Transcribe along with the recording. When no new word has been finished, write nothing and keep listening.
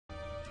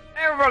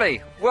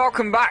everybody,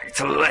 welcome back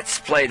to Let's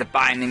Play The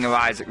Binding of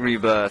Isaac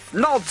Rebirth.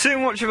 Not too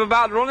much of a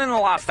bad run in the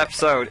last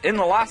episode. In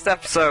the last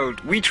episode,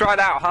 we tried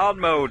out hard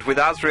mode with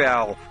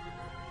Azrael.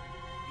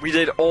 We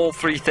did all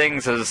three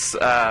things as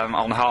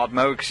on hard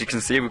mode, because you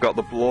can see we've got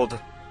the blood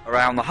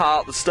around the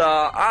heart, the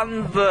star,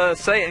 and the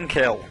Satan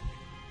kill.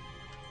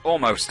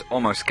 Almost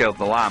killed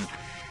the lamb.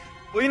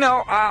 Well, you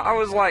know, I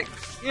was like,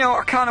 you know,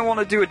 I kind of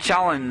want to do a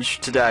challenge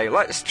today.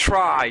 Let's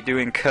try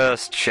doing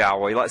Cursed, shall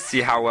we? Let's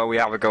see how well we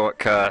have a go at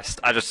Cursed.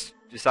 I just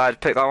decided to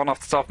pick that one off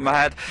the top of my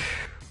head.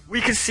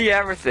 We can see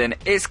everything.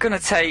 It's going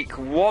to take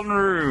one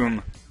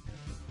room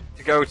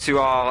to go to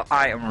our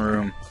item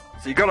room.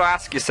 So you've got to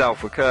ask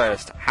yourself with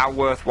Cursed, how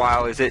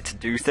worthwhile is it to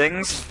do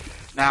things?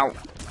 Now,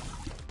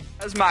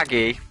 as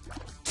Maggie,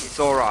 it's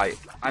alright.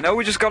 I know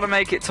we just got to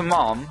make it to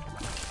Mom,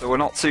 so we're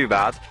not too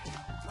bad.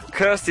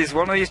 Cursed is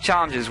one of these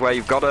challenges where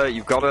you've got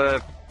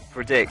to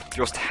predict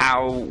just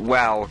how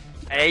well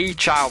A,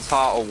 Child's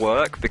Heart will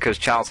work, because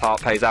Child's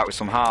Heart pays out with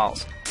some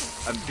hearts,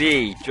 and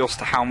B, just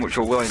how much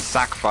you're willing to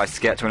sacrifice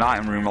to get to an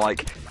item room.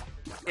 Like,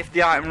 if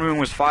the item room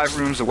was 5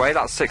 rooms away,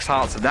 that's 6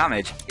 hearts of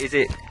damage. Is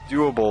it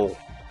doable?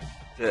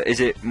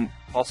 Is it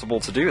possible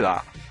to do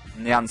that?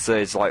 And the answer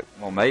is like,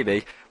 well,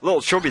 maybe.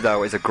 Little Chubby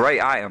though is a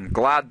great item.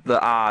 Glad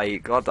that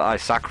I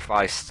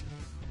sacrificed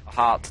a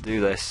heart to do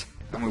this.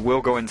 And we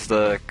will go into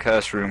the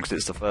curse room because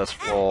it's the first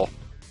floor.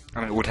 I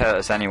mean, it would hurt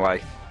us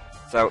anyway.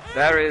 So,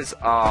 there is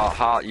our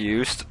heart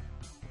used.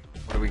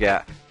 What do we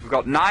get? We've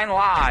got 9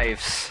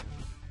 lives.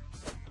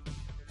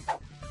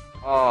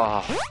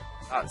 Oh,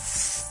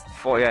 that's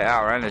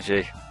 48-hour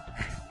energy.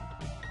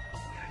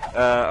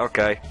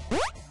 Okay.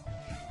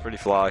 Pretty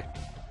fly.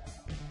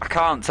 I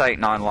can't take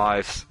 9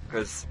 lives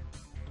because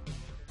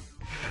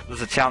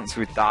there's a chance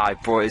we'd die,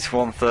 but it's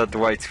 1/3 the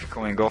way to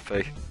becoming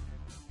Guppy.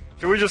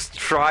 Should we just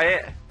try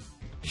it?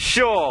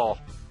 Sure!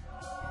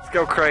 Let's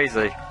go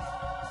crazy.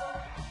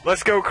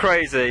 Let's go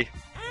crazy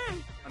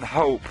and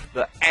hope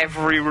that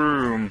every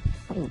room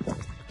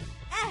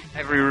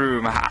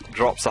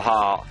drops a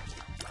heart.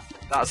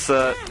 That's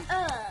well,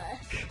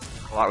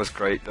 that was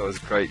great. That was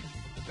a great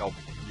job,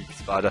 Geek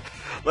Spider.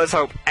 Let's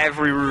hope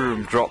every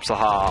room drops a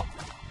heart.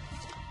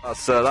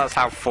 That's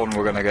how fun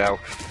we're gonna go.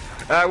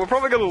 We're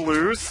probably gonna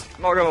lose,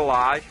 not gonna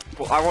lie,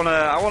 but I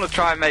wanna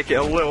try and make it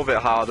a little bit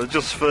harder,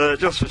 just for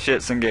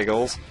shits and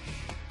giggles.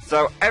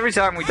 So every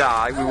time we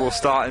die, we will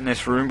start in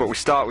this room, but we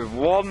start with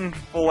 1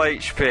 full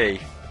HP.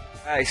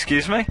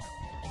 Excuse me?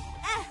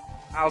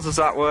 How does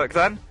that work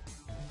then?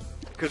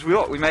 Because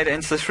we made it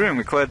into this room,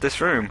 we cleared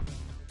this room.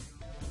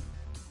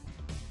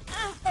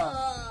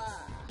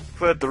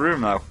 Cleared the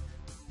room though.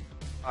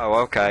 Oh,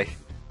 okay.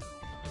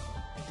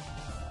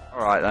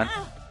 Alright then.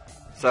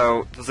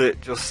 So, does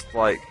it just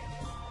like,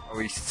 are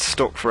we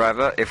stuck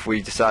forever if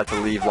we decide to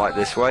leave like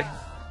this way?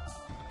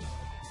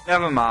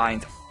 Never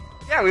mind.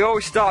 Yeah, we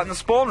always start in the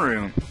spawn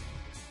room.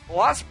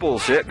 Well, that's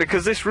bullshit,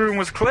 because this room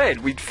was cleared.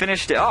 We'd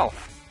finished it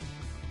off.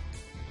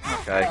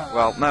 Okay,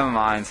 well, never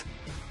mind.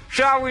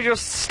 Shall we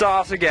just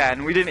start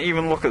again? We didn't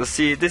even look at the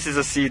seed. This is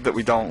a seed that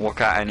we don't look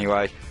at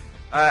anyway.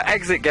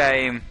 Exit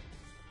game.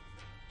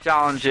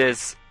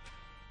 Challenges.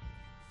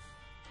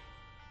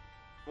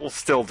 We'll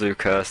still do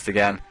Cursed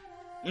again.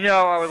 You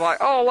know, I was like,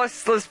 oh,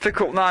 let's pick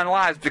up 9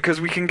 lives,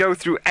 because we can go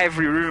through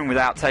every room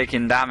without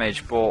taking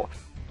damage, but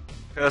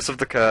Curse of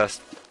the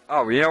Cursed.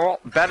 Oh, you know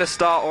what? Better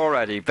start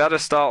already. Better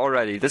start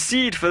already. The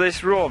seed for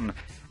this run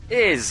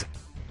is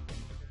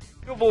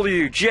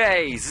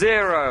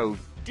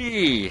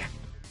WJ0D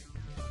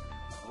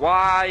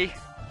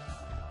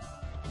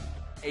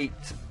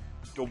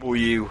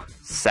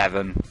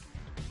Y8W7.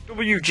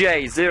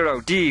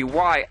 WJ0D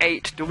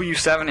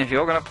Y8W7 if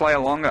you're going to play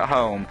along at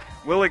home.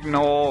 We'll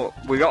ignore,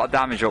 we got a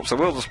damage up, so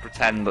we'll just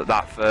pretend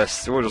that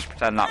first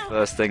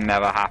thing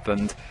never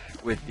happened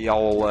with the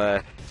old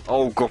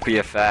Guppy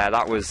affair.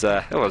 That was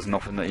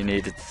nothing that you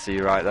needed to see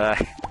right there.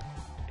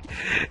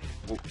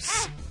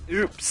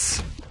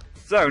 Oops.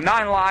 So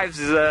 9 lives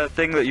is a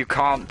thing that you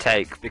can't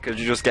take because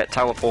you just get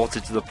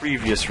teleported to the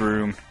previous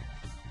room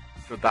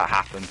should that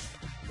happen.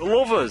 The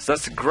Lovers,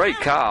 that's a great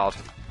card.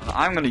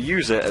 I'm going to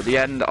use it at the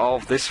end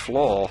of this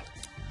floor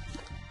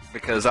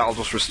because that'll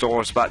just restore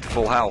us back to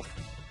full health.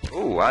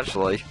 Ooh,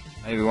 actually,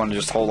 maybe we want to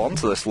just hold on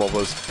to this,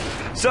 Lovers.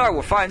 So,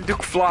 we're fighting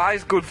Duke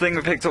Flies. Good thing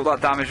we picked up that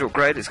damage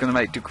upgrade. It's going to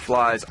make Duke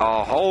Flies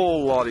a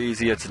whole lot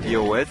easier to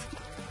deal with.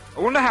 I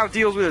wonder how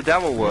deals with the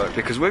devil work,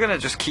 because we're going to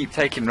just keep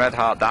taking red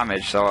heart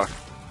damage, so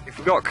if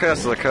we got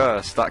Curse of the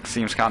Curse, that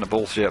seems kind of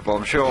bullshit, but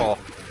I'm sure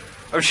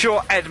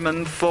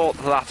Edmund thought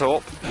that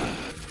up.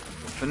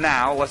 For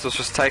now, let us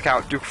just take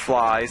out Duke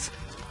Flies,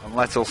 and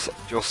let us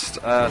just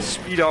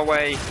speed our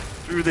way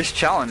through this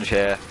challenge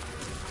here.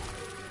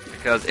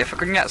 Because if I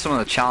can get some of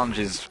the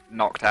challenges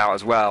knocked out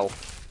as well,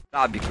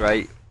 that'd be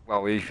great.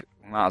 Well, we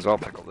might as well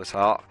pick up this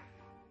heart.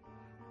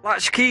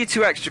 Latch key,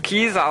 2 extra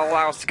keys, that'll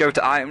allow us to go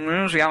to item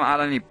rooms. We haven't had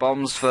any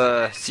bombs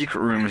for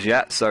secret rooms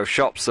yet, so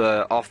shops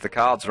are off the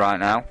cards right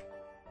now.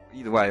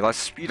 Either way, let's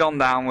speed on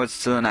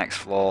downwards to the next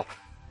floor.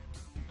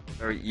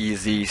 Very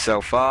easy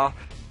so far.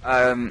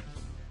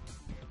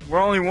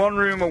 We're only one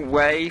room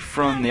away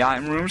from the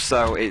item room,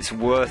 so it's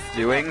worth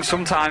doing.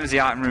 Sometimes the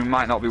item room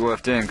might not be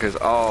worth doing because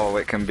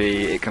it can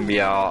be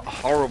a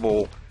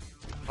horrible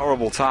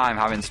time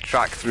having to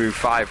track through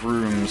 5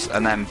 rooms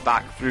and then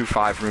back through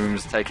 5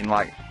 rooms, taking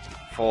like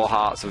 4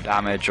 hearts of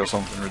damage or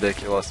something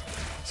ridiculous.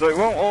 So it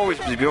won't always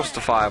be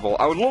justifiable.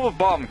 I would love a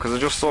bomb because I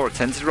just saw a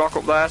tinted rock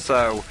up there,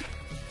 so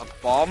a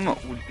bomb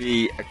would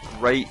be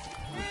great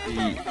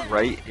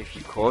if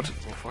you could.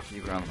 Oh, fuck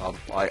you, grandfather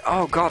fly.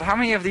 Oh god, how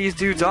many of these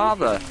dudes are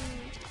there?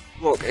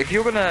 Look, if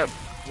you're gonna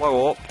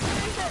blow up,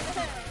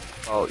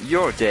 well,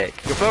 you're a dick.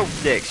 You're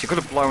both dicks. You could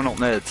have blown up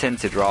near the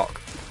tinted rock.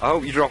 I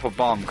hope you drop a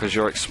bomb because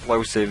you're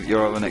explosive.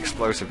 You're of an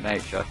explosive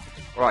nature.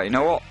 Right, you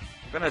know what?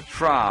 I'm gonna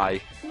try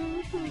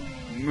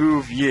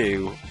move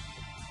you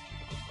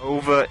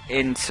over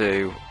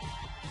into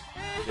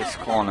this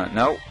corner.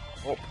 No,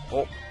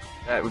 up.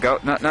 There we go.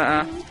 No,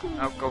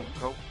 go.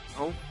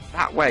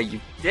 That way, you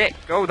dick!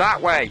 Go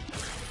that way!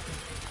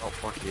 Oh,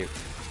 fuck you.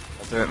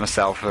 I'll do it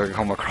myself if I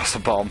come across a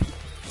bomb.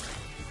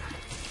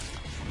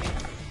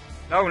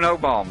 No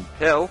bomb.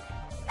 Pill.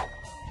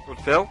 Good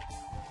pill.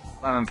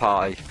 Lemon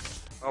pie.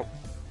 Oh,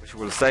 wish we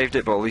would have saved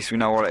it, but at least we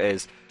know what it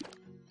is.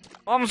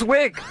 Bomb's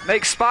wig!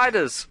 Makes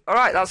spiders!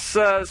 Alright,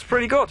 that's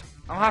pretty good.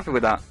 I'm happy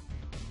with that.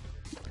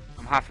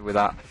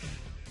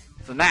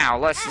 So now,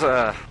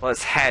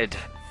 let's head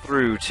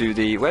through to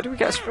the... Where do we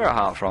get a spirit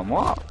heart from?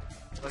 What?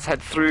 Let's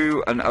head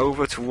through and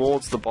over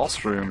towards the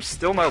boss room.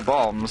 Still no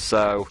bombs,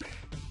 so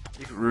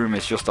secret room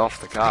is just off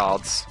the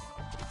cards.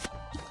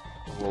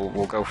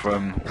 We'll go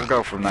from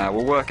there.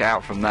 We'll work it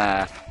out from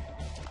there.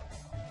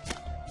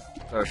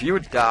 So if you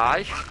would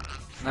die,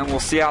 then we'll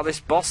see how this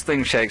boss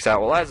thing shakes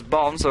out. Well, there's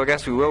bombs, so I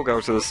guess we will go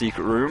to the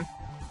secret room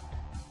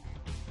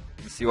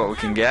and see what we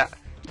can get.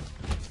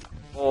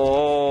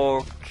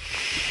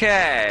 Okay.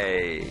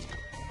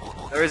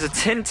 There is a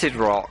tinted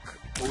rock.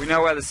 But we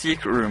know where the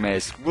secret room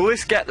is. Will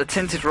this get the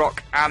tinted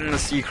rock and the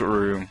secret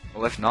room?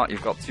 Well, if not,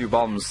 you've got 2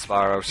 bombs,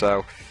 Spyro,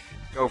 so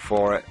go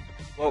for it.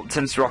 Well,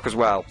 tinted rock as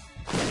well.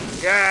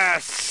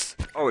 Yes!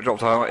 Oh, it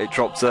dropped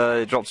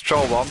a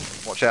troll bomb.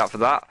 Watch out for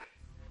that.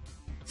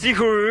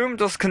 Secret room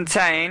does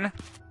contain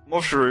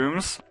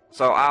mushrooms,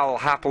 so I'll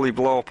happily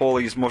blow up all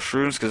these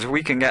mushrooms, because if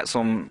we can get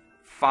some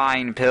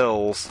fine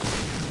pills,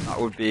 that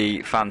would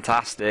be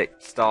fantastic.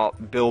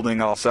 Start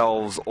building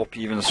ourselves up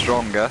even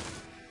stronger.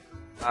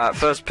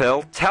 First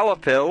pill,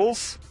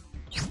 telepills.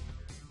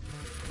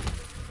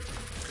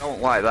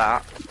 Don't like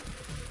that.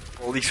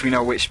 Well, at least we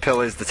know which pill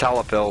is the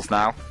telepills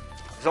now.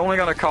 It's only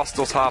going to cost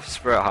us half a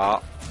spirit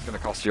heart. It's going to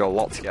cost you a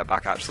lot to get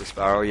back, actually,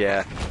 Sparrow.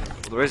 Yeah.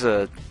 Well, there's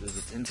a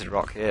tinted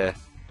rock here.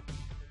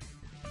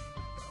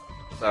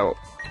 So,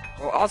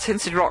 well, are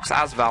tinted rocks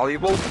as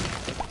valuable?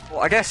 Well,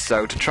 I guess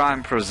so. To try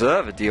and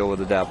preserve a deal with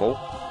the devil,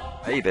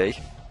 maybe.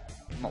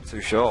 I'm not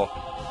too sure.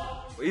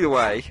 But either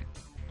way.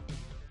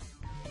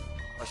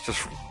 Let's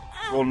just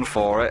run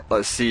for it.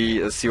 Let's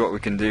see what we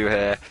can do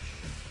here.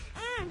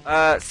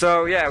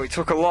 So yeah, we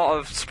took a lot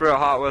of spirit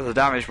heart worth of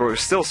damage, but it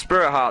was still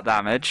spirit heart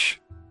damage.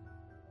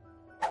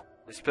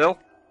 This pill.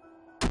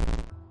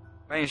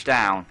 Range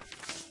down.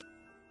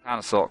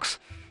 Kinda sucks.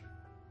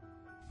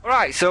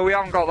 Alright, so we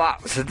haven't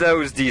got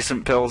those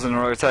decent pills in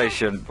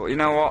rotation, but you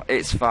know what?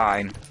 It's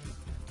fine.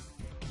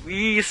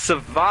 We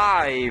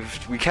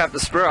survived. We kept the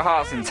spirit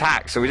hearts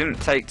intact, so we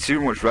didn't take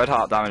too much red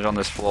heart damage on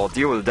this floor.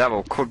 Deal with the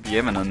devil could be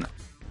imminent.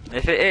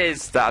 If it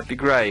is, that'd be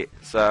great.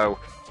 So,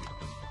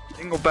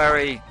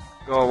 Dingleberry,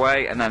 go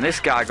away, and then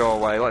this guy go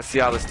away. Let's see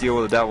how this deal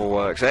with the devil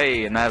works.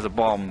 Hey, and there's a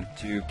bomb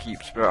to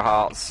keep spirit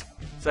hearts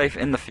safe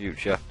in the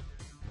future.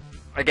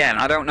 Again,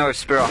 I don't know if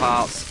spirit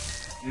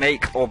hearts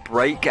make or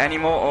break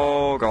anymore.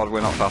 Oh god,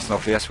 we're not fast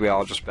enough. Yes, we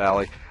are, just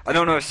barely. I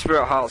don't know if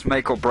spirit hearts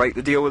make or break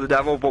the deal with the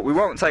devil, but we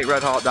won't take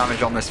red heart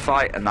damage on this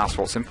fight, and that's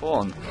what's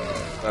important.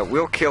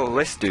 We'll kill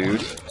this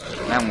dude,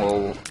 and then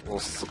we'll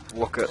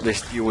look at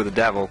this deal with the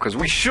devil, because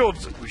we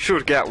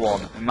should get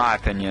one, in my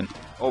opinion.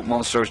 Oh,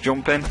 Monstro's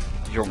jumping.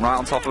 Jump right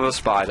on top of a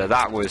spider.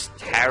 That was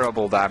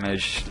terrible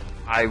damage.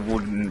 I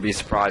wouldn't be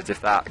surprised if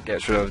that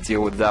gets rid of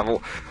deal with the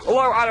devil.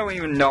 Although I don't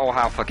even know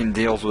how fucking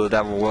deals with the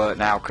devil work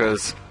now,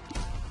 because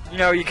you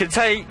know, you can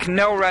take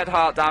no red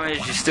heart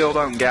damage, you still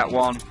don't get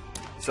one.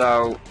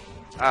 So,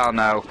 I don't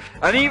know.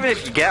 And even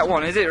if you get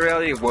one, is it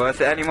really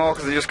worth it anymore?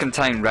 Because they just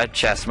contain red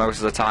chests most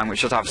of the time,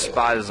 which just have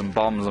spiders and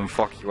bombs and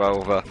fuck you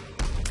over.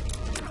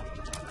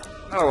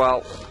 Oh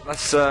well,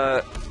 let's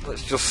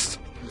just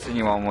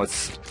continue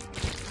onwards.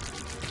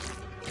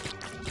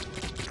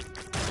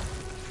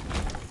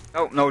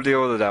 Oh, no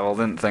deal with the devil.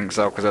 Didn't think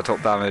so because I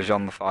took damage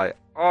on the fight.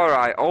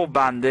 Alright, all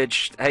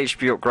bandaged,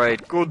 HP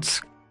upgrade. Good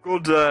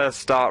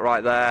start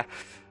right there.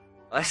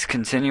 Let's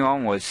continue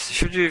onwards.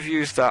 Should you have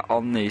used that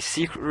on the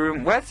secret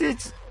room? Where did...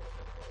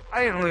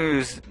 I didn't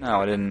lose...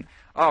 No, I didn't.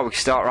 Oh, we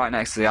start right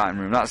next to the item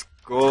room. That's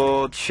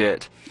good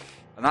shit.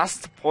 And that's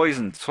the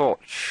poison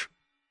touch.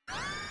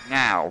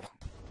 Now,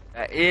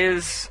 there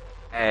is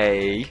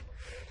a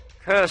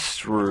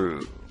cursed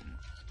room.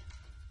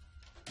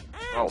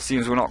 Well, it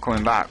seems we're not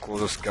coming back. We'll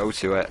just go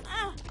to it.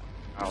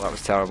 Oh, that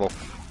was terrible.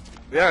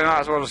 Yeah, we might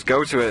as well just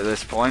go to it at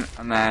this point,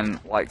 and then,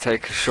 like,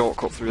 take a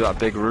shortcut through that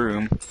big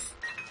room.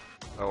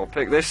 So we'll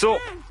pick this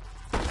up.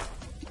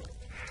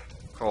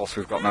 Of course,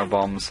 we've got no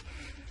bombs.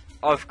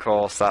 Of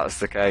course, that's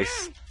the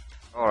case.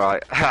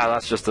 Alright,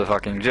 that's just a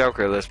fucking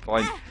joker at this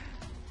point.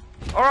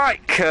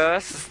 Alright,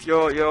 Curse,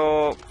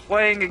 you're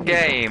playing a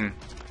game.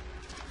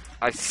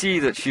 I see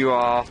that you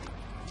are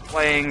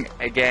playing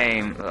a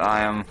game that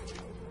I am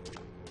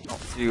not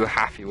too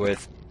happy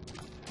with.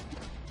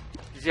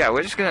 Yeah,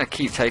 we're just gonna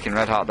keep taking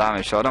red heart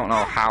damage, so I don't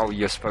know how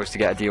you're supposed to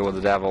get a deal with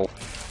the devil.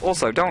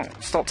 Also, don't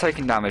stop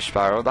taking damage,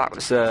 Sparrow.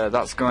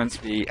 That's going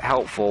to be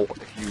helpful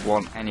if you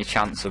want any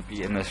chance of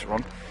beating this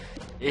run.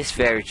 It's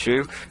very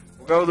true.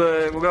 We'll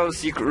go to the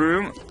secret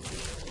room,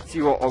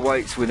 see what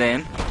awaits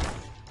within.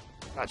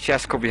 That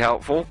chest could be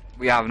helpful.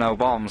 We have no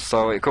bombs,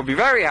 so it could be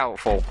very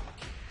helpful.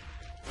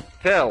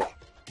 Pill.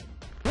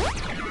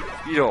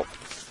 Speed up.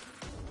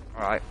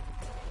 Alright.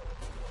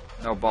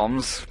 No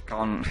bombs.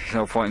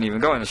 No point in even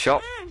going to the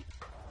shop.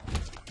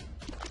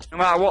 No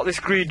matter what this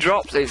greed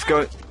drops, it's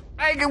going...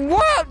 Hey,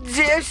 what?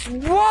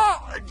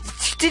 What?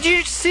 Did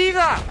you see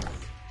that?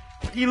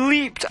 He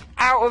leaped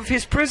out of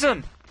his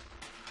prison.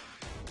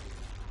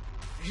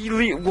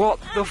 What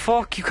the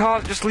fuck? You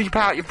can't just leap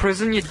out your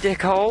prison, you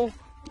dickhole.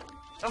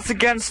 That's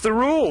against the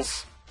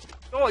rules.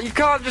 Oh, you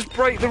can't just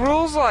break the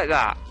rules like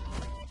that.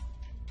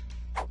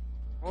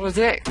 What a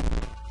dick.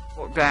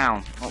 Look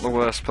down. Not the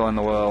worst pill in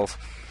the world.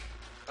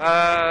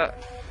 I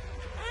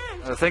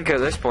think at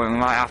this point we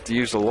might have to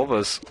use the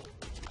lovers.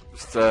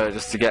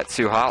 Just to get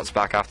 2 hearts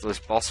back after this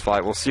boss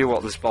fight. We'll see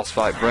what this boss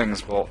fight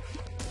brings, but...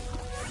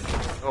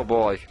 Oh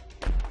boy.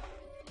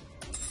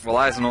 Well,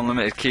 there's an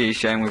unlimited key.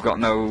 Shame we've got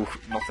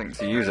nothing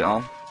to use it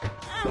on.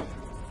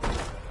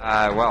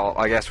 Well,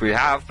 I guess we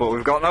have, but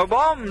we've got no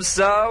bombs,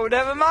 so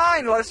never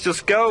mind. Let's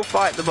just go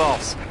fight the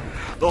boss.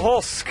 The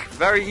Husk.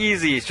 Very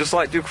easy. It's just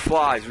like Duke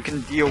Flies. We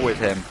can deal with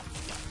him.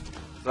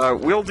 So,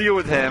 we'll deal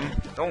with him.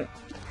 Don't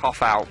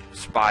cough out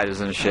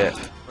spiders and shit.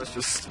 Let's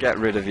just get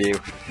rid of you.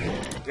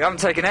 You haven't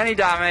taken any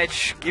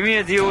damage. Give me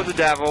a deal with the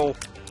devil.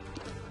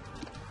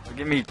 Or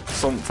give me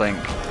something.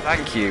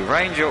 Thank you.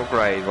 Range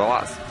upgrade. Well,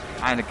 that's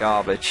kind of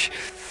garbage.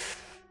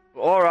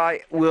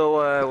 Alright,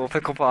 we'll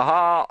pick up our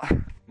heart.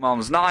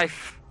 Mom's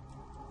knife.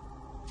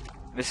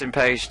 Missing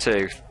page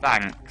 2.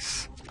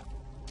 Thanks.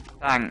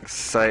 Thanks,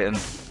 Satan.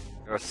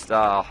 You're a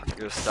star.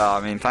 You're a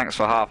star. I mean, thanks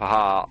for half a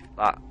heart.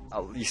 That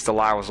at least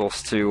allows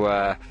us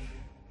to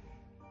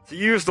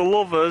use the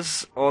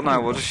lovers. Or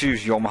no, we'll just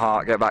use Yum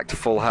Heart, get back to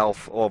full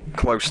health, or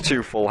close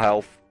to full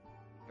health.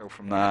 Go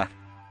from there.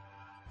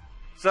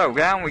 So,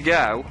 down we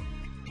go.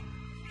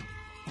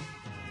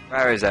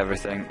 Where is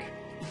everything?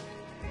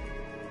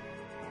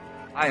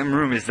 Item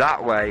room is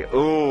that way.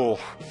 Ooh.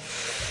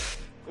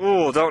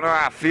 Ooh, don't know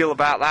how I feel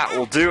about that.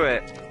 We'll do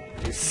it.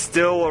 It's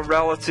still a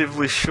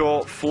relatively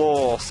short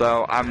floor,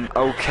 so I'm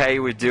okay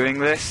with doing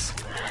this.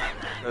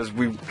 Because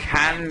we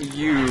can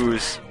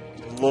use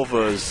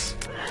lovers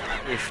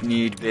if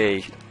need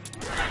be,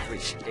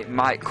 which it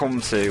might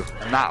come to,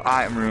 and that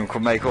item room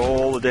could make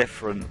all the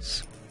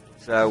difference.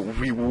 So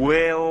we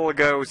will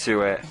go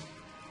to it.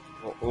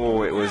 But,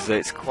 oh,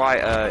 it's quite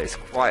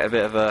a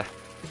bit of a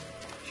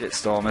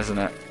shitstorm, isn't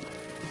it?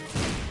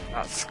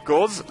 That's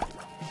good.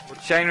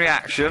 Good chain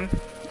reaction.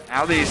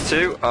 Now these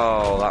two.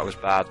 Oh, that was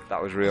bad.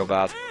 That was real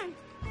bad.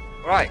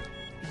 Right.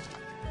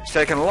 He's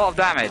taken a lot of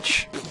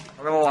damage.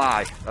 Not gonna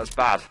lie. That's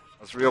bad.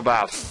 That's real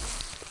bad.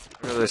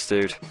 Get rid of this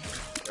dude.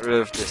 Get rid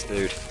of this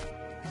dude.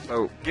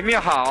 So, give me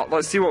a heart.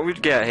 Let's see what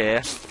we'd get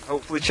here.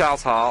 Hopefully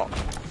Child's Heart.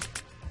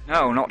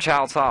 No, not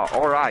Child's Heart.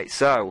 Alright,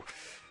 so.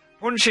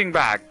 Punching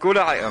bag. Good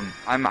item.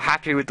 I'm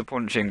happy with the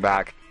punching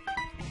bag.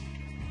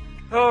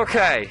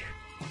 Okay.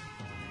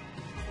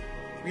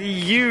 We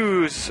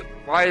use...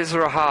 Why is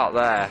there a heart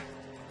there?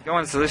 Go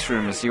into this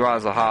room and see why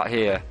there's a heart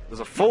here. There's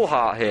a full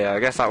heart here. I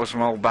guess that was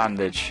from old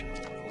bandage.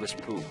 All this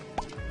poop.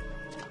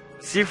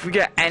 Let's see if we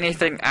get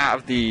anything out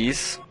of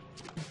these.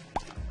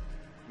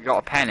 We got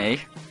a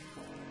penny.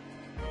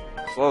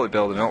 Slowly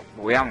building up,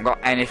 but we haven't got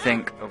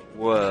anything of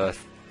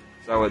worth.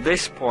 So at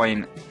this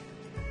point,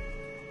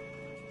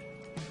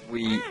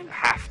 we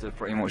have to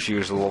pretty much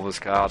use the Lover's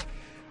card.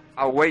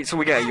 I'll wait till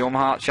we get a Yum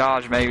Heart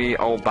charge. Maybe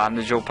old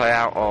bandage will pay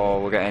out,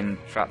 or we're getting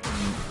trapped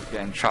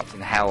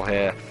in hell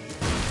here.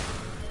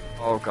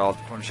 Oh god,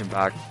 punching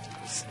bag.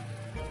 Just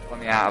let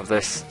me out of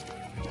this.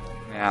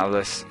 Let me out of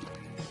this.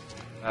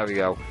 There we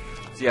go.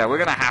 So yeah, we're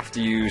gonna have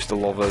to use the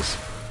lovers.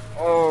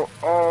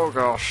 Oh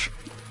gosh.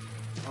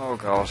 Oh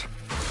god.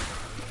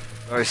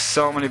 There are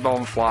so many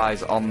bomb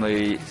flies on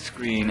the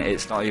screen,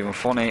 it's not even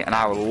funny, and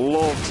I would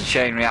love to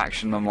chain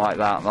reaction them like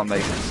that. That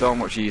makes it so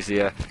much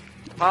easier.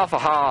 Half a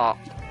heart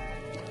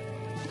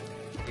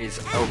is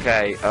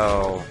okay.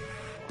 Oh.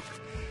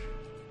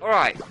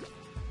 Alright.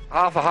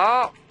 Half a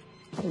heart.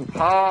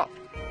 Heart.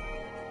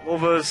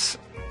 Lovers.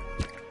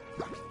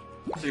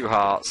 2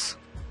 hearts.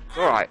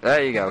 Alright,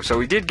 there you go. So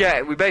we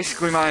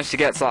basically managed to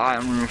get to that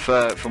item room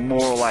for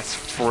more or less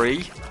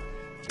free,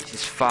 which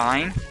is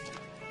fine.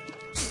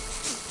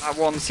 That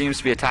one seems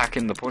to be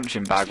attacking the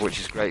punching bag, which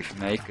is great for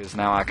me, because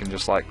now I can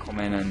just, like, come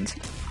in and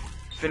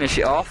finish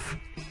it off.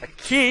 A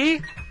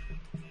key?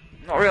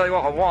 Not really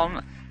what I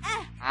want.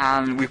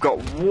 And we've got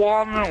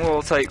one,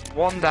 we'll take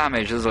 1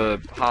 damage. There's a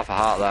half a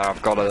heart there.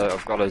 I've got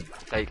to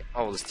take,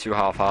 oh, there's 2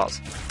 half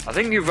hearts. I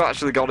think you've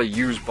actually got to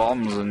use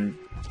bombs and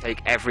take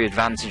every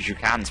advantage you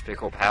can to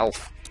pick up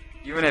health.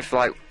 Even if,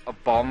 like, a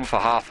bomb for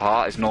half a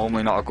heart is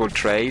normally not a good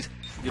trade,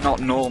 you're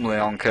not normally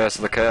on Curse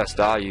of the Cursed,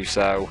 are you?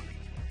 So,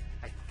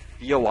 I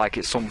feel like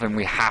it's something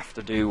we have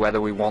to do whether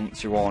we want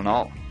to or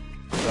not.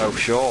 So,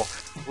 sure.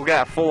 We'll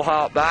get a full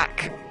heart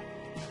back.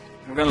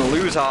 We're going to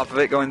lose half of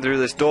it going through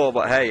this door,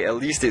 but hey, at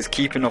least it's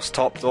keeping us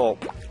topped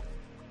up.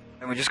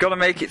 And we just got to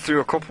make it through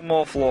a couple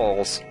more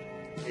floors.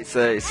 It's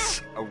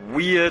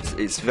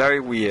very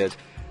weird.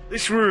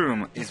 This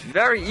room is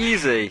very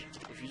easy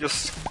if you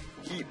just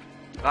keep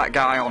that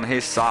guy on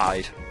his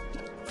side.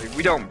 If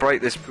we don't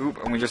break this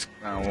poop, and we just...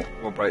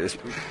 we'll break this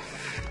poop.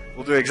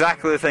 We'll do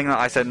exactly the thing that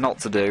I said not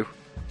to do.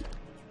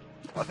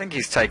 I think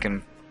he's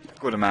taken a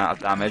good amount of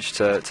damage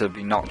to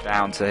be knocked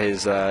down to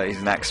his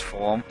next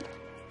form.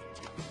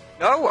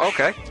 No?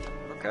 Okay.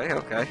 Okay,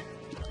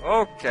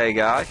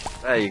 guy.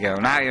 There you go.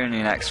 Now you're in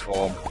your next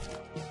form.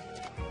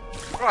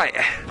 Right.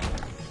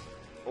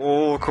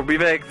 Oh, could be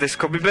big. This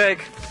could be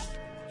big.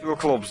 2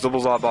 clubs,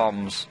 doubles our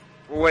bombs.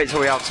 We'll wait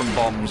till we have some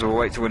bombs. We'll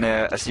wait till we're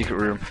near a secret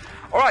room.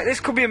 Alright, this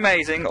could be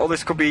amazing, or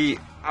this could be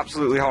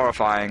absolutely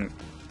horrifying.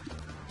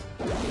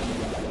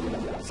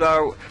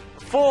 So,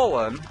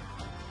 Fallen,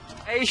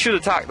 A should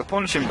attack the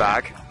punching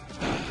bag.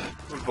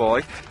 Good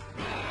boy.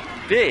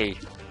 B,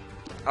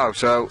 oh,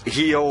 so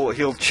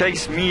he'll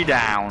chase me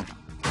down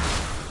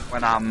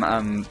when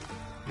I'm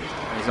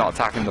he's not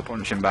attacking the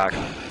punching bag.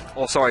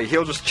 Oh, sorry,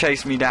 he'll just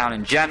chase me down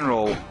in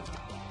general.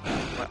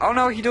 Oh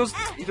no, he does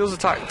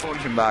attack the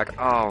punching bag.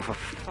 Oh, for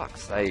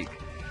fuck's sake.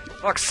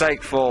 Fuck's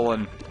sake,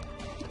 Fallen.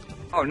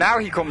 Oh, now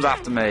he comes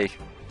after me.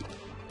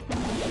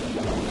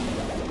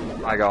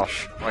 My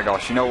gosh,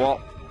 you know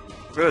what?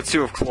 We're a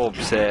 2 of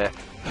clubs here.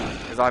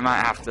 Because I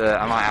might have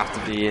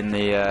to be in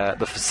the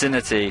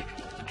vicinity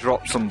to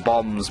drop some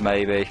bombs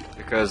maybe.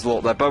 Because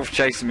look, they're both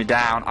chasing me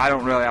down. I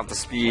don't really have the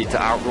speed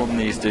to outrun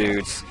these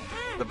dudes.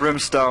 The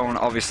brimstone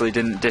obviously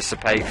didn't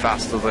dissipate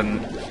faster than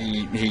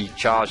he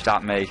charged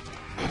at me.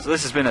 So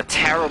this has been a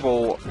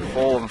terrible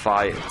Fallen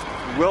fight.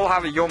 We'll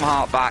have a Yum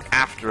Heart back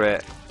after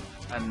it.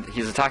 And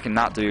he's attacking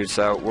that dude,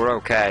 so we're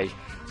okay.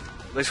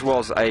 This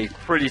was a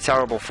pretty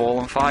terrible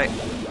Fallen fight.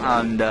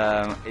 And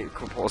it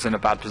could put us in a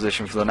bad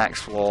position for the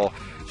next floor.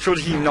 Should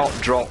he not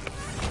drop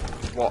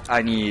what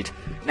I need.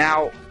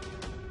 Now,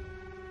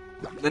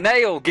 the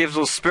nail gives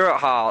us Spirit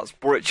Hearts,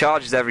 but it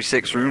charges every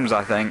 6 rooms,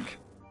 I think.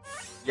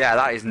 Yeah,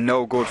 that is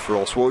no good for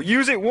us. We'll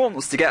use it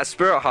once to get a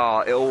Spirit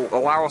Heart. It'll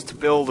allow us to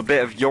build a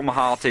bit of Yum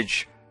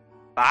Heartage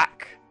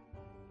back.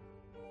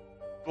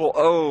 But,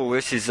 oh,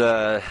 this is,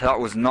 that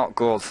was not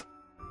good.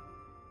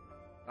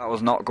 That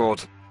was not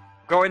good.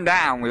 Going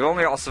down, we've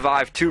only got to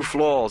survive 2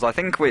 floors. I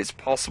think it's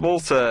possible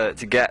to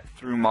get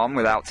through Mom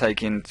without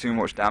taking too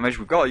much damage.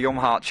 We've got a Yum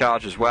Heart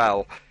charge as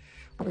well.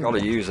 We've got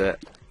to use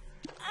it.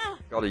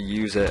 Got to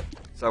use it.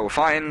 So we're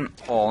fighting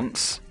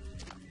Haunts.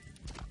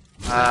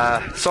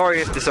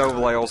 Sorry if this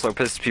overlay also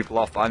pisses people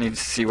off, but I need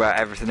to see where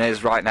everything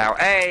is right now.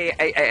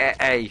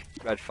 Hey!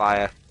 Red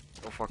fire.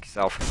 Go fuck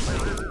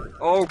yourself.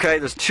 Okay,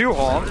 there's 2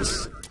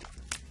 Haunts.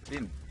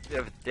 Being a bit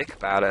of a dick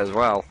about it as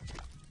well.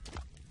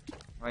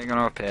 Where are you going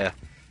to appear?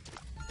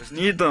 Just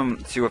need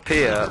them to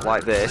appear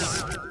like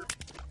this.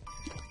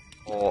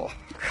 Oh,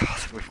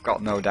 God, we've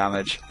got no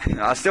damage.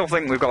 I still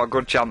think we've got a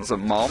good chance at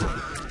Mom,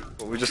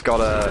 but we just got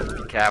to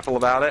be careful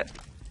about it.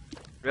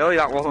 Really?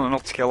 That wasn't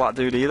enough to kill that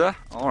dude either?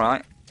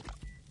 Alright.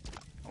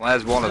 Well,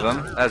 there's one of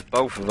them. There's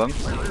both of them.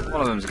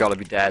 One of them's got to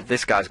be dead.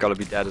 This guy's got to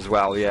be dead as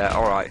well. Yeah,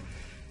 alright.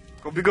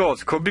 Could be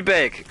good. Could be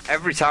big.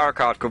 Every tower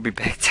card could be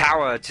big.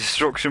 Tower.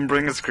 Destruction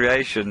brings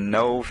creation.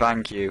 No,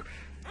 thank you.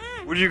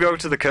 Would you go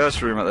to the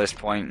curse room at this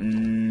point?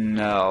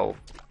 No.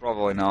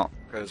 Probably not.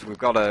 Because we've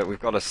got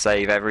to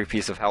save every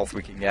piece of health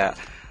we can get.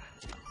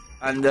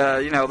 And,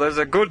 you know, there's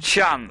a good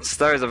chance.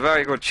 There is a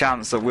very good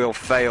chance that we'll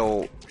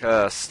fail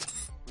Cursed.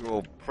 We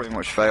will pretty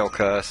much fail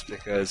Cursed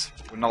because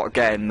we're not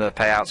getting the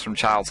payouts from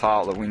Child's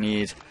Heart that we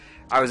need.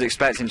 I was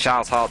expecting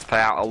Child's Heart to pay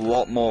out a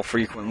lot more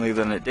frequently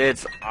than it did.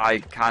 I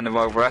kind of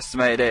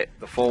overestimated it.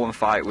 The Fallen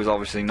fight was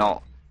obviously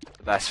not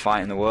the best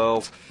fight in the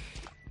world.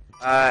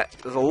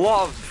 There's a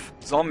lot of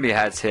zombie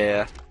heads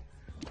here,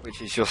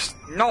 which is just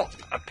not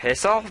a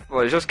piss off, but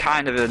it's just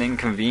kind of an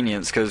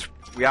inconvenience because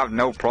we have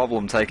no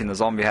problem taking the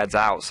zombie heads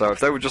out. So if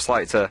they would just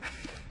like to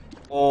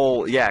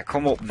all, yeah,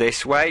 come up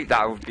this way,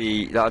 that would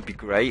be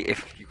great.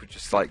 If you could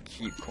just like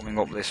keep coming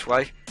up this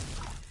way.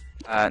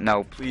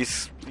 No,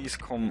 please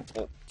come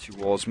up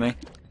towards me.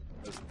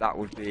 That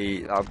would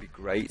be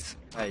great.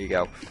 There you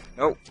go.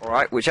 Oh,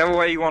 alright, whichever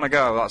way you want to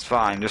go, that's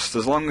fine. Just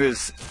as long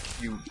as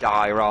you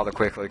die rather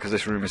quickly, because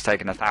this room is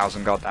taking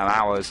 1,000 goddamn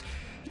hours.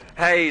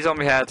 Hey,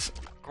 zombie heads,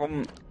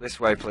 come this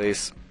way,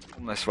 please.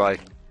 Come this way.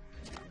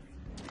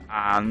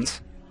 And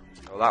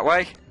go that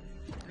way.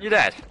 You're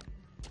dead.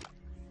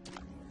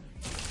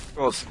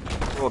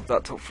 God,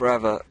 that took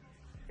forever.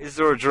 Is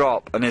there a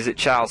drop? And is it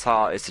Child's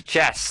Heart? It's a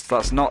chest.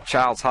 That's not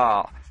Child's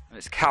Heart. And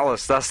it's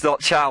Callous. That's not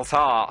Child's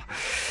Heart.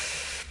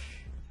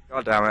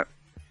 God damn it.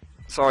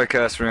 Sorry,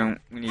 Curse Room.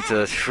 We need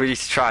to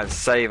try and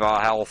save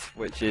our health,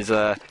 which is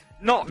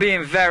not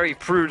being very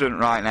prudent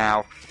right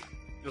now.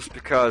 Just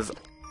because,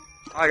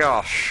 my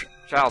gosh,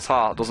 Child's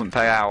Heart doesn't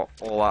pay out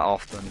all that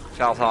often.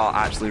 Child's Heart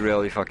actually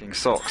really fucking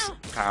sucks,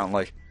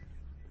 apparently.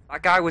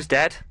 That guy was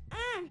dead.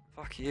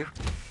 Fuck you.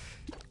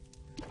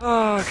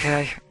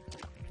 Okay.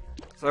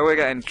 So we're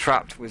getting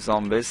trapped with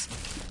zombies.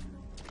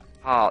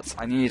 Hearts.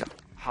 I need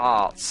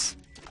hearts.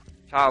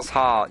 Child's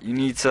Heart. You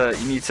need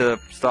to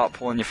start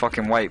pulling your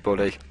fucking weight,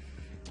 buddy.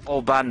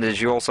 Old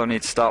Bandage. You also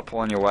need to start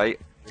pulling your weight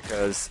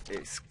because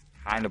it's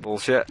kind of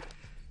bullshit.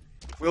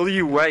 Will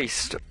you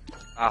waste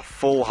a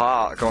full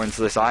heart going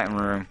to this item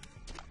room?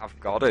 I've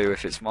got to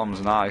if it's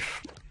Mom's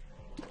knife.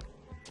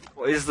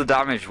 But is the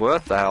damage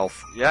worth the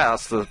health? Yeah,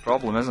 that's the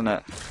problem, isn't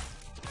it?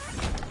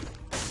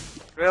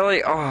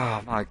 Really?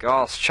 Oh my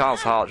gosh,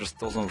 Child's Heart just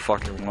doesn't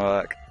fucking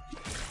work.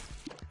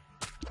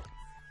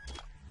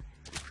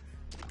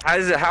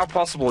 How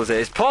possible is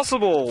it? It's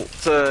possible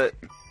to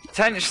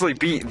potentially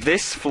beat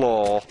this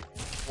floor.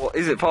 Well,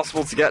 is it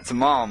possible to get to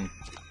Mom?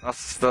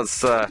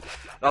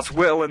 That's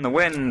Whittle in the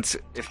Wind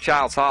if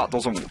Child's Heart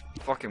doesn't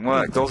fucking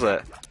work, does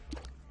it?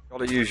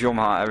 Gotta use Yum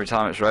Heart every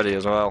time it's ready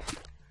as well.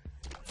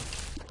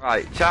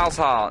 Right, Child's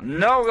Heart.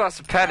 No, that's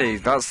a penny.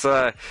 That's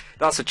a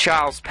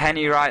child's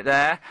penny right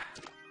there.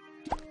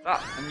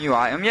 That a new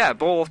item? Yeah,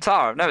 Ball of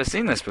Tar. I've never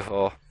seen this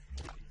before.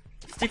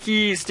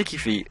 Sticky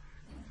feet.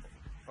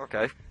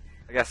 Okay.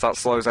 I guess that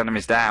slows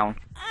enemies down.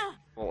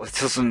 Well, it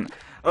doesn't.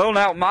 Oh,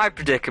 now my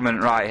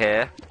predicament right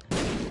here.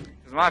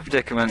 Because my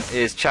predicament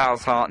is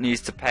Child's Heart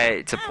needs to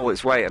pull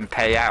its weight and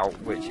pay out,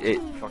 which it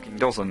fucking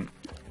doesn't.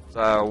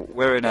 So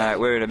we're in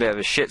a bit of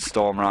a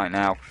shitstorm right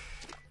now.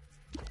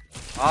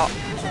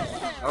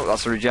 Oh,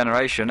 that's a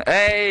regeneration.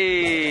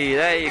 Hey,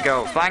 there you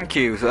go. Thank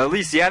you. So at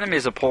least the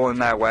enemies are pulling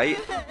their weight,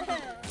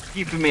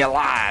 keeping me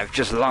alive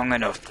just long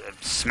enough to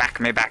smack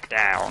me back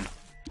down.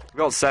 We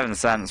got 7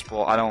 cents,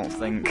 but I don't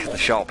think the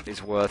shop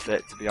is worth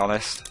it, to be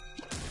honest,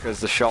 because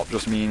the shop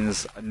just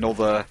means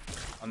another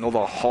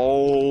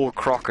whole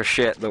crock of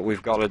shit that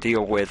we've got to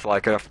deal with,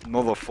 like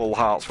another full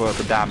heart's worth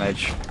of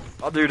damage.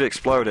 That dude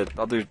exploded.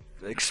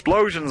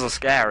 Explosions are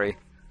scary.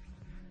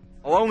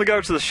 I'll only go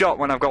to the shop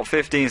when I've got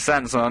 15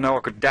 cents and I know I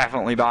could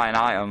definitely buy an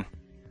item.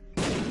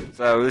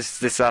 So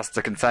this has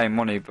to contain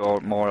money,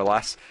 more or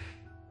less.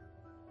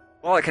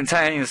 Well, it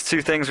contains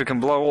 2 things we can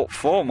blow up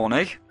for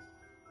money.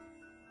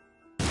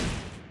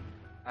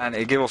 And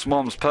it gives us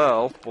Mom's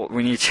Pearl, but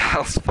we need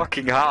Child's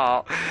fucking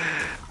Heart.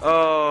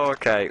 Oh,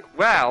 okay.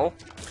 Well,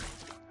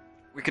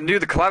 we can do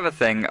the clever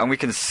thing and we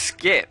can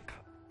skip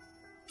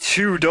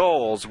 2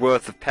 doors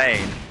worth of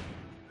pain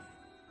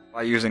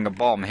by using a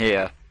bomb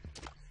here.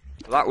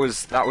 That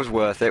was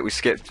worth it. We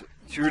skipped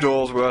 2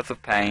 doors worth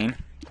of pain.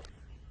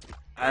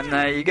 And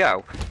there you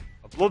go.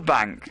 A blood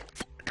bank.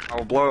 I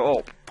will blow it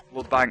up.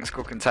 Blood banks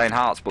could contain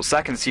hearts, but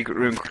second secret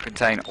room could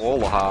contain all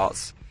the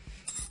hearts.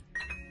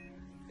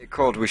 It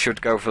could. We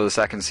should go for the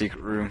second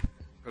secret room.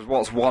 Because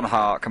what's 1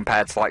 heart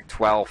compared to like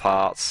 12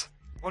 hearts?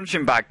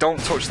 Punching bag, don't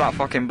touch that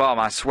fucking bomb,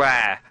 I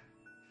swear.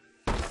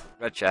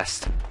 Red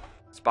chest.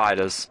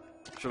 Spiders.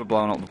 Should have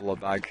blown up the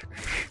blood bag.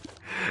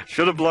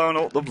 Should have blown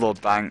up the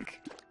blood bank.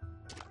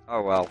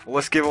 Oh well. Well,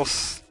 let's give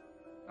us...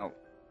 Oh,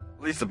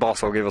 at least the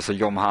boss will give us a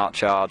Yum Heart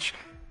charge.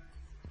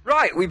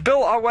 Right, we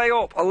built our way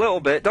up a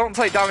little bit. Don't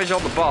take damage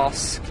on the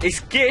boss.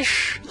 It's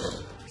Gish.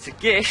 It's a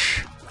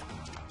Gish.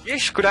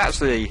 Gish could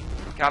actually be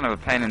kind of a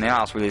pain in the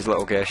ass with his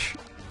little Gish.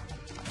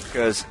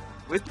 Because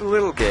with the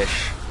little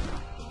Gish,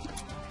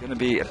 he's going to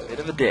be a bit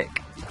of a dick.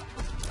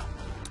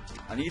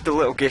 I need the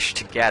little Gish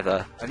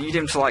together. I need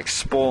him to like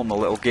spawn the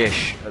little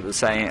Gish at the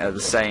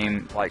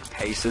same like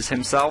pace as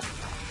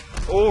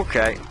himself.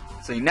 Okay.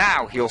 See,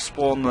 now he'll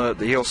spawn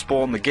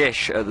the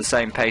Gish at the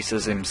same pace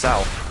as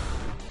himself.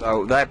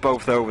 So they're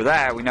both over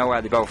there. We know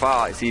where they both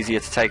are. It's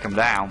easier to take them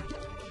down.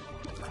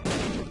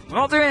 We're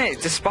not doing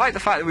it, despite the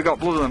fact that we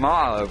got Blood of the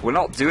Martyr. We're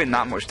not doing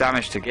that much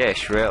damage to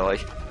Gish, really.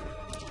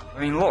 I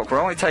mean, look,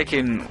 we're only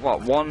taking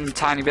what, 1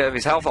 tiny bit of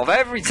his health off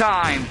every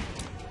time.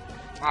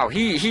 Wow,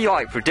 he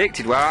like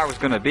predicted where I was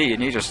gonna be,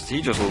 and he just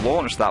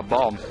launched that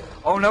bomb.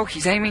 Oh no,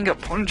 he's aiming at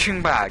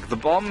Punching Bag. The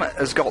bomb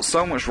has got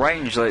so much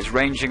range that it's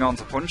ranging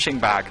onto Punching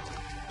Bag.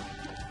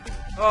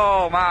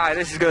 Oh my,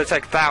 this is going to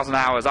take 1,000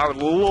 hours. I would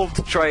love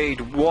to trade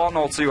 1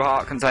 or 2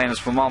 heart containers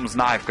for Mom's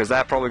knife, because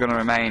they're probably going to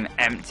remain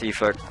empty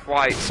for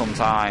quite some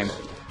time.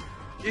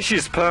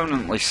 She's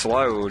permanently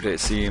slowed, it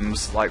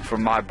seems, like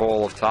from my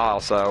ball of tar,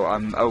 so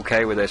I'm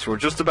okay with this. We're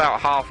just about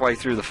halfway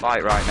through the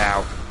fight right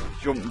now.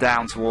 Jump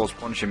down towards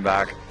Punching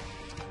Bag.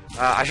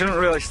 I shouldn't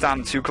really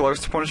stand too close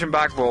to Punching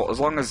Bag, but as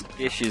long as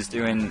Gish is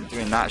doing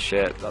that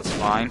shit, that's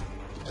fine.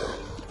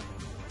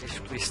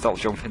 Gish, please stop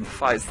jumping. The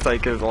fight's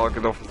taking as long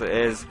enough as it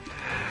is.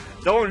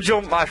 Don't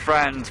jump, my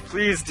friend.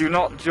 Please do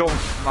not jump,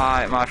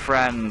 my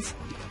friend.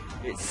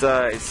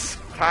 It's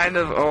kind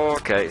of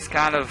okay. It's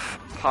kind of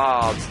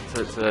hard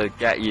to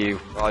get you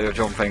while you're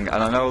jumping,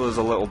 and I know there's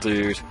a little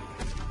dude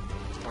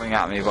coming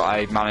at me, but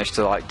I managed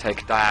to like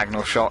take a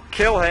diagonal shot,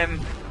 kill him.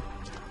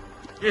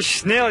 Gish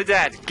is nearly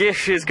dead.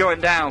 Gish is going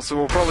down, so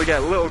we'll probably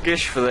get Little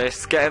Gish for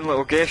this. Getting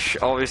Little Gish,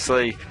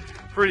 obviously,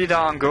 pretty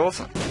darn good.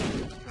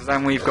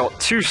 Then we've got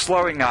 2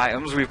 slowing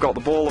items. We've got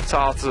the Ball of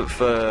Tartar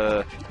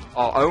for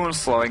our own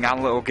slowing,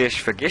 and Little Gish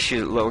for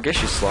Little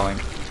Gish's slowing.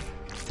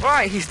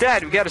 Right, he's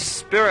dead. We get a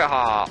Spirit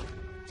Heart.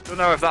 Don't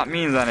know if that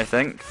means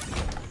anything.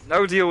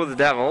 No deal with the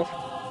devil,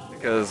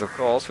 because of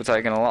course we're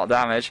taking a lot of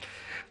damage.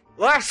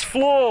 Last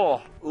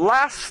floor!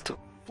 Last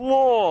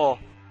floor!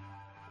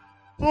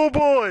 Oh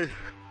boy!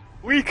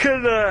 We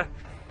can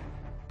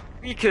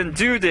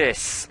do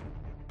this.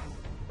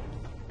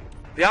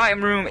 The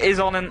item room is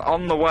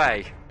on the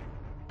way.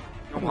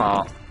 Jump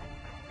heart.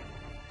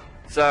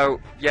 So,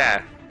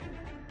 yeah.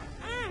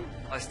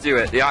 Let's do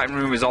it. The item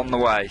room is on the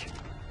way.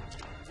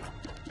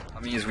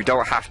 That means we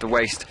don't have to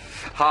waste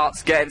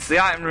hearts getting to the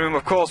item room.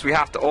 Of course, we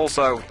have to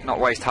also not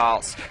waste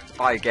hearts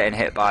by getting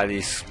hit by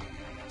these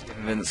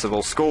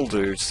invincible skull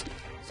dudes.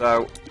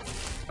 So,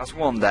 that's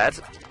 1 dead.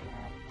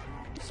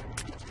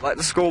 Let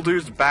the skull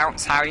dudes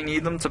bounce how you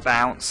need them to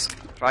bounce.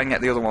 Try and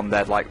get the other one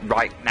dead, like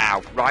right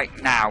now. Right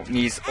now.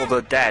 Needs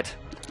other dead.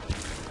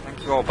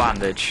 Thank you, all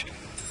bandage.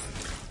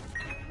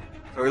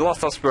 So we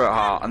lost our Spirit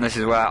Heart, and this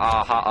is where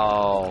our heart.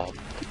 Oh,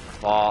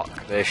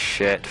 fuck this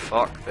shit.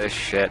 Fuck this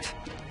shit.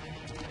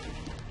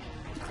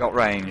 Got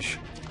range.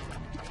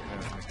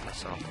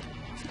 Piss off.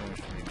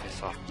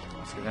 Piss off.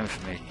 Mask of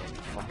Infamy. Get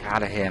the fuck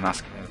out of here,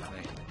 Mask of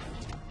Infamy.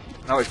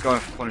 No, it's going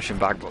for punching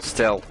bag, but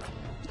still.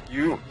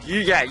 You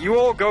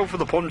all go for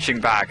the punching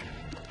bag.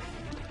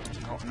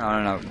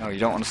 No, you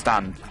don't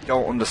understand. You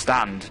don't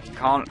understand. You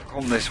can't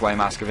come this way,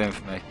 Mask of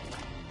Infamy.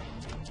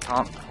 You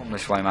can't come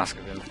this way, Mask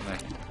of Infamy.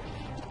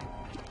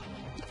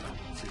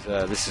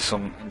 This is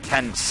some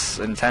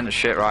intense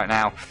shit right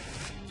now.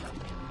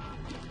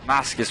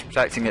 Mask is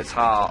protecting its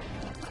heart.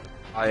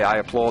 I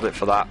applaud it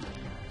for that.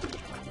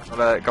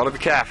 Gotta be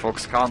careful,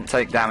 because I can't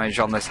take damage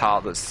on this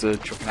heart that's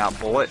chucking out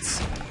bullets.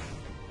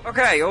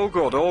 Okay, all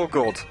good, all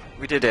good.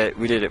 We did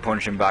it,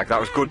 punching bag. That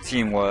was good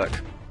teamwork.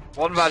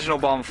 1 vaginal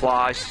bomb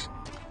fly.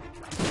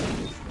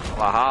 Not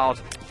that hard.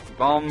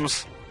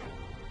 Bombs.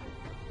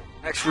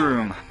 Next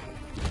room.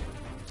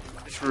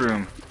 This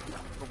room.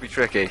 Could be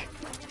tricky.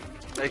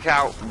 Take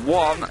out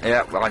 1.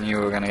 Yep, I knew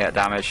we were going to get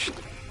damaged.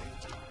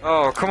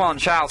 Oh, come on,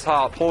 Child's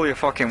Heart. Pull your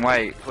fucking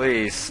weight,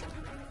 please.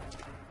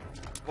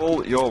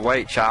 Pull your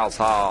weight, Child's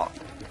Heart.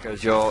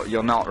 Because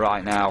you're not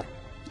right now.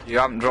 You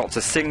haven't dropped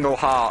a single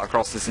heart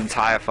across this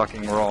entire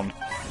fucking run.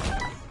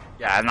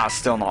 Yeah, and that's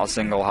still not a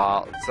single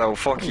heart. So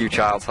fuck you,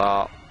 Child's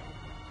Heart,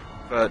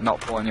 for not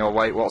pulling your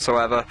weight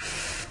whatsoever.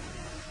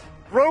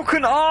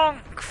 Broken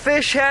Ankh,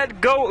 Fish Head,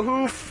 Goat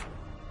Hoof.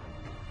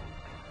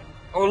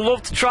 I would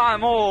love to try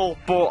them all,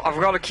 but I've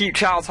got to keep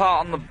Child's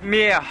Heart on the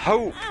mere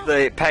hope that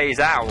it pays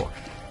out.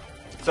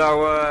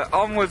 So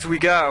onwards we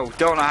go.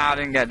 Don't know how I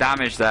didn't get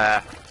damaged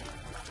there.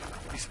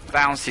 These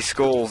bouncy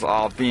skulls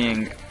are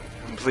being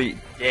complete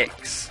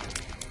dicks.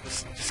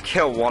 Just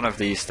kill one of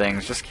these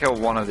things. Just kill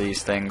one of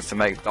these things to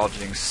make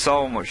dodging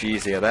so much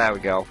easier. There we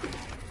go.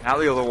 Now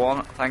the other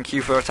one. Thank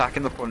you for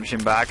attacking the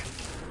punching bag.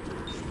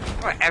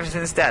 Alright,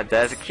 everything's dead.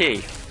 There's a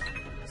key.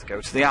 Let's go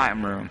to the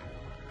item room.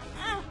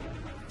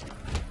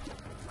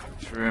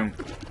 This room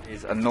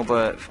is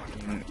another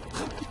fucking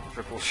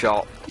triple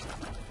shot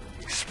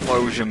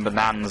explosion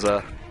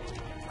bonanza.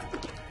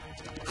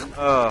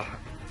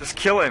 Just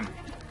kill him.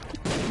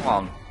 Come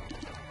on.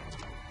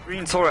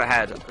 Green turret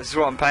head. This is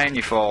what I'm paying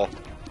you for.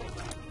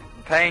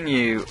 I'm paying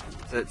you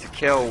to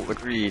kill the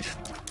greed.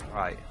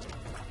 Right.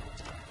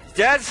 He's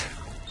dead.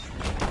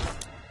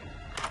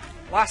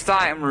 Last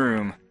item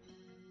room.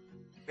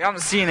 We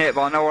haven't seen it,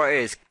 but I know what it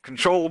is.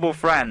 Controllable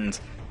friend.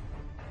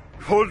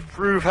 Could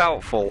prove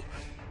helpful.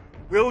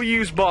 We'll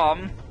use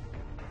bomb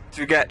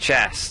to get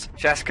chest.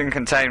 Chest can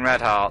contain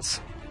red hearts.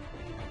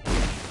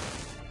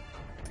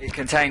 It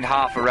contained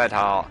half a red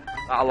heart.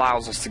 That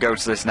allows us to go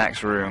to this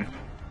next room.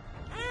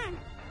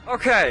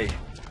 Okay.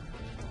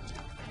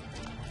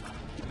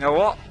 You know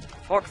what?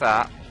 Fuck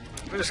that.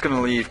 We're just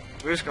gonna leave.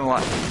 We're just gonna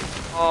let...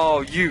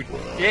 Oh, you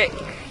dick.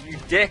 You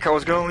dick. I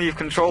was gonna leave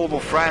controllable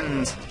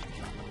friend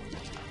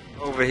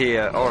over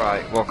here.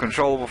 Alright, well,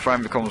 controllable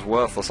friend becomes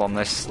worthless on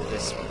this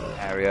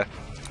area.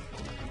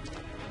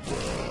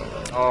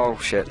 Oh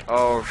shit.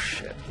 Oh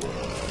shit.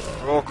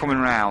 We're all coming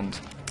round.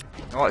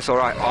 Oh, it's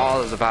alright. Oh,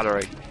 there's a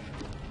battery.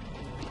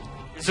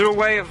 Is there a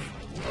way of...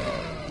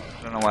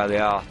 I don't know where they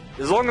are.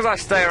 As long as I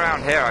stay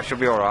around here, I should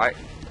be alright.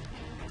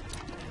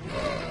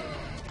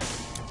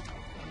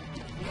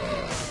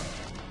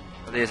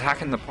 Are they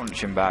attacking the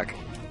punching bag?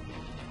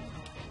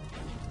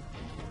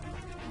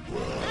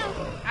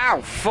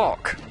 Ow,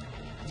 fuck!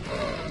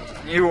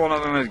 Knew one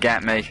of them would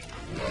get me.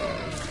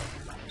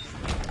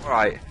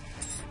 Right.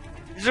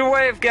 Is there a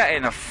way of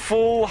getting a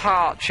full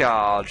heart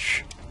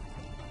charge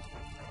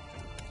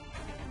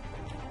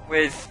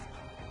with...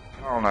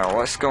 I don't know,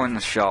 let's go in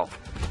the shop.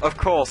 Of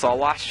course, our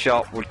last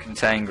shop would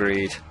contain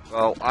greed.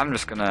 Well, I'm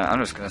just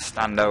gonna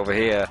stand over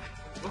here.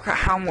 Look at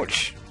how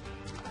much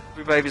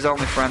Blue Baby's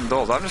only friend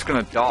does. I'm just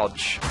gonna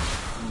dodge.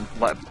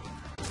 And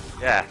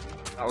yeah,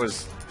 that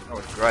was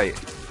great.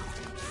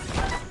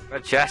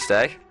 Red chest,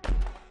 eh?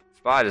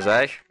 Spiders,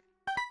 eh?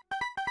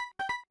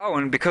 Oh,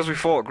 and because we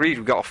fought Greed,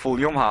 we got a full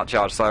Yum Heart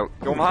charge. So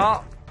Yum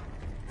Heart,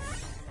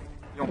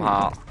 Yum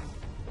Heart,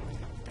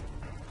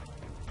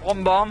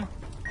 Bomb,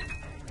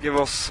 give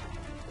us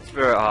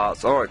Spirit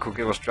Hearts. Or it could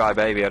give us Dry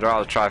Baby. I'd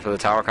rather try for the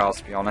Tower cards,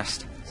 to be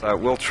honest. So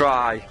we'll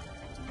try.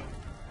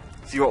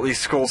 See what these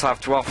skulls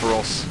have to offer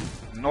us.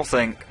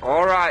 Nothing.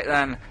 Alright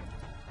then.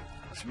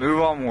 Let's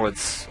move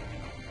onwards.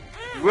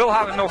 We will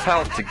have enough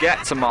health to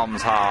get to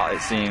Mom's heart,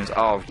 it seems.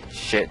 Oh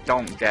shit,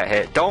 don't get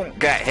hit. Don't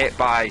get hit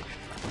by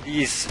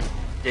these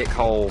dick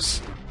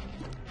holes.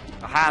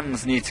 The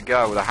hands need to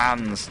go. The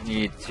hands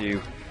need to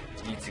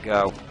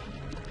go.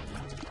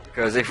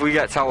 Because if we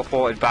get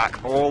teleported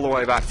back all the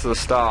way back to the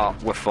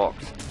start, we're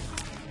fucked.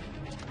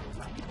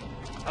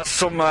 That's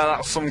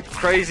some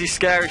crazy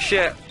scary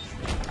shit.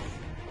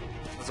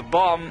 There's a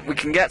bomb. We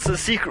can get to the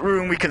secret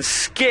room. We can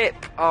skip.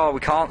 Oh, we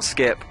can't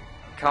skip.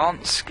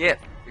 Can't skip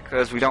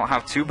because we don't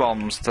have 2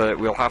 bombs.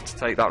 We'll have to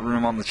take that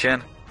room on the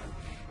chin.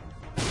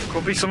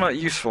 Could be something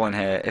useful in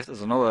here if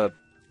there's another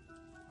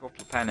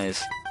couple of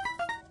pennies,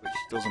 which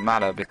doesn't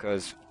matter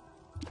because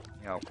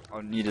you know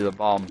I needed a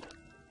bomb.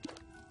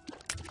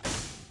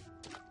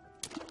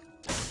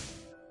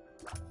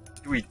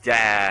 Do we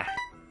dare?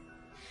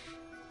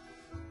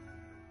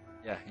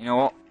 Yeah, you know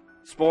what?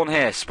 Spawn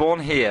here, spawn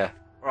here.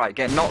 Alright,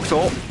 get knocked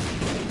up.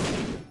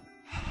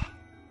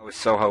 I was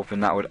so hoping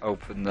that would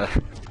open the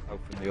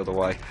other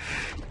way.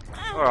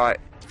 Alright.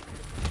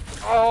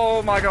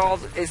 Oh my god,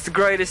 it's the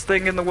greatest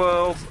thing in the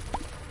world.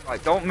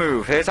 Right, don't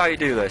move. Here's how you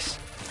do this.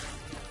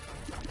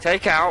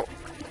 Take out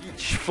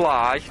each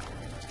fly.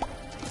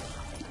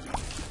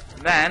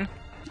 And then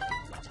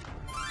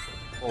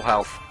full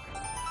health.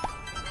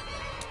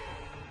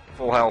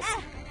 Full health.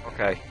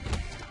 Okay.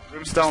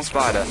 Brimstone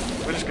Spider.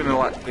 We're just gonna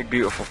let Big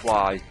Beautiful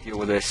Fly deal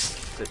with this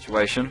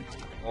situation.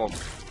 Or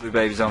Blue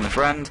Baby's only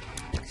friend.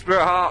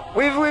 Spirit Heart.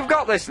 We've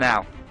got this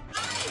now.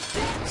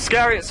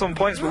 Scary at some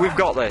points, but we've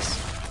got this.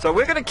 So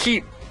we're gonna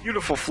keep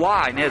Beautiful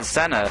Fly near the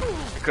center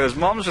because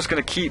Mom's just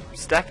gonna keep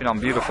stepping on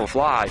Beautiful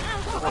Fly.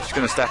 She's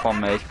gonna step on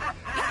me.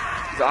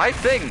 I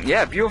think,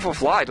 yeah, Beautiful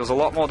Fly does a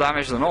lot more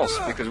damage than us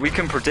because we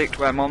can predict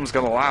where Mom's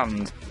gonna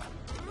land.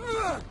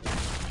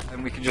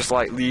 And we can just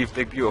like leave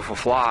Big Beautiful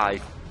Fly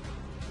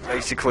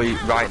basically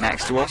right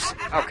next to us.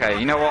 Okay,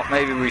 you know what?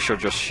 Maybe we should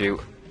just shoot.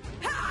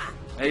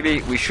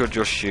 Maybe we should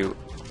just shoot.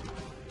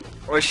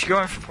 Or is she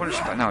going for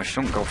punishment bag? No, she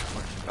shouldn't go for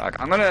punishment bag.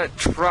 I'm gonna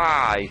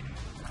try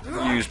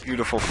to use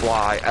Beautiful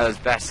Fly as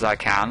best as I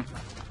can.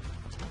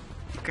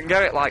 If I can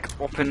get it like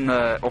up in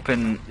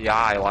the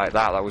eye like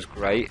that, that was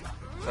great.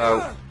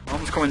 So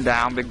Mom's coming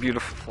down, Big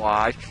Beautiful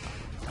Fly.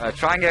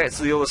 Try and get it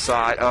to the other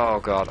side. Oh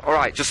god.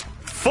 Alright, just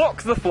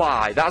fuck the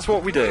fly. That's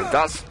what we do.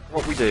 That's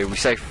what we do. We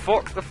say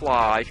fuck the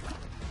fly.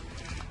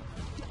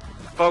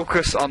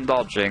 Focus on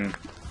dodging.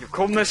 You've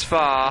come this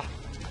far.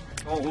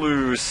 Don't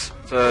lose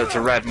to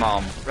Red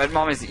Mom. Red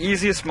Mom is the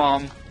easiest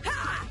mom.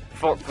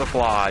 Fuck the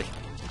fly.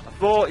 I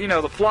thought, you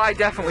know, the fly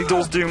definitely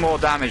does do more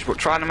damage, but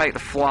trying to make the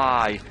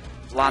fly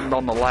land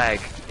on the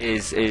leg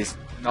is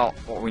not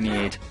what we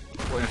need.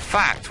 But in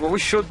fact, what we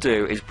should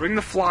do is bring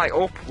the fly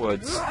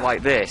upwards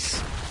like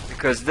this,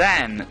 because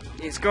then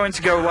it's going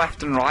to go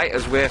left and right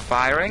as we're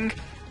firing,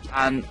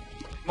 and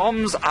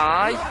Mom's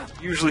eye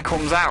usually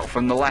comes out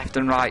from the left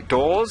and right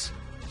doors,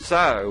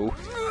 so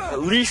at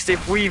least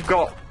if we've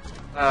got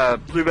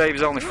Blue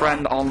Baby's only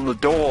friend on the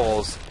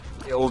doors,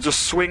 it'll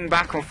just swing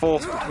back and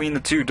forth between the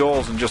 2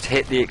 doors and just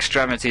hit the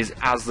extremities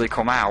as they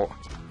come out.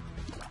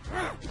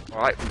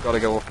 Alright, we've got to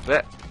go up a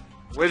bit.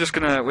 We're just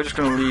gonna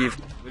leave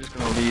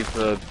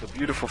the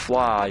Beautiful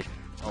Fly.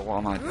 Oh, what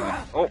am I doing?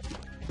 Oh,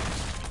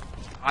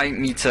 I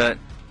need to.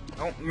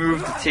 Don't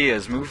move the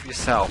tears. Move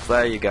yourself.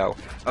 There you go.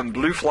 And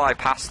Blue Fly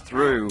passed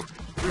through.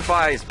 Blue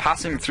Fly is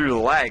passing through the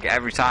leg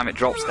every time it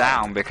drops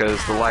down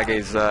because the leg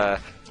is the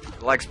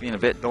leg's being a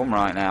bit dumb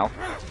right now.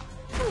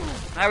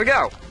 There we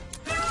go.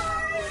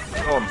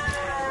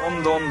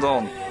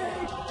 Done.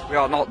 We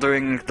are not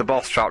doing the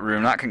boss trap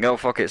room. That can go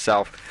fuck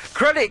itself.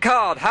 Credit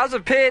card has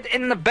appeared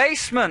in the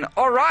basement.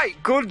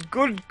 Alright, good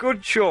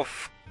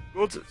chuff.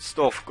 Good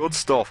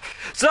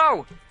stuff.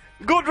 So,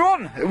 good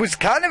run. It was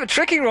kind of a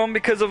tricky run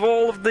because of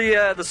all of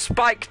the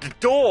spiked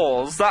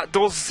doors. That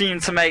does seem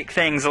to make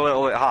things a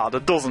little bit harder,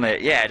 doesn't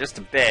it? Yeah, just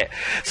a bit.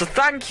 So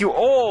thank you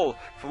all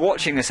for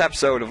watching this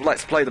episode of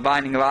Let's Play The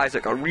Binding of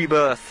Isaac, or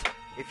Rebirth.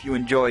 If you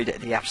enjoyed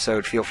the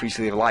episode, feel free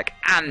to leave a like,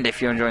 and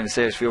if you're enjoying the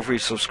series, feel free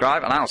to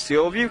subscribe, and I'll see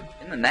all of you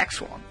in the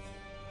next one.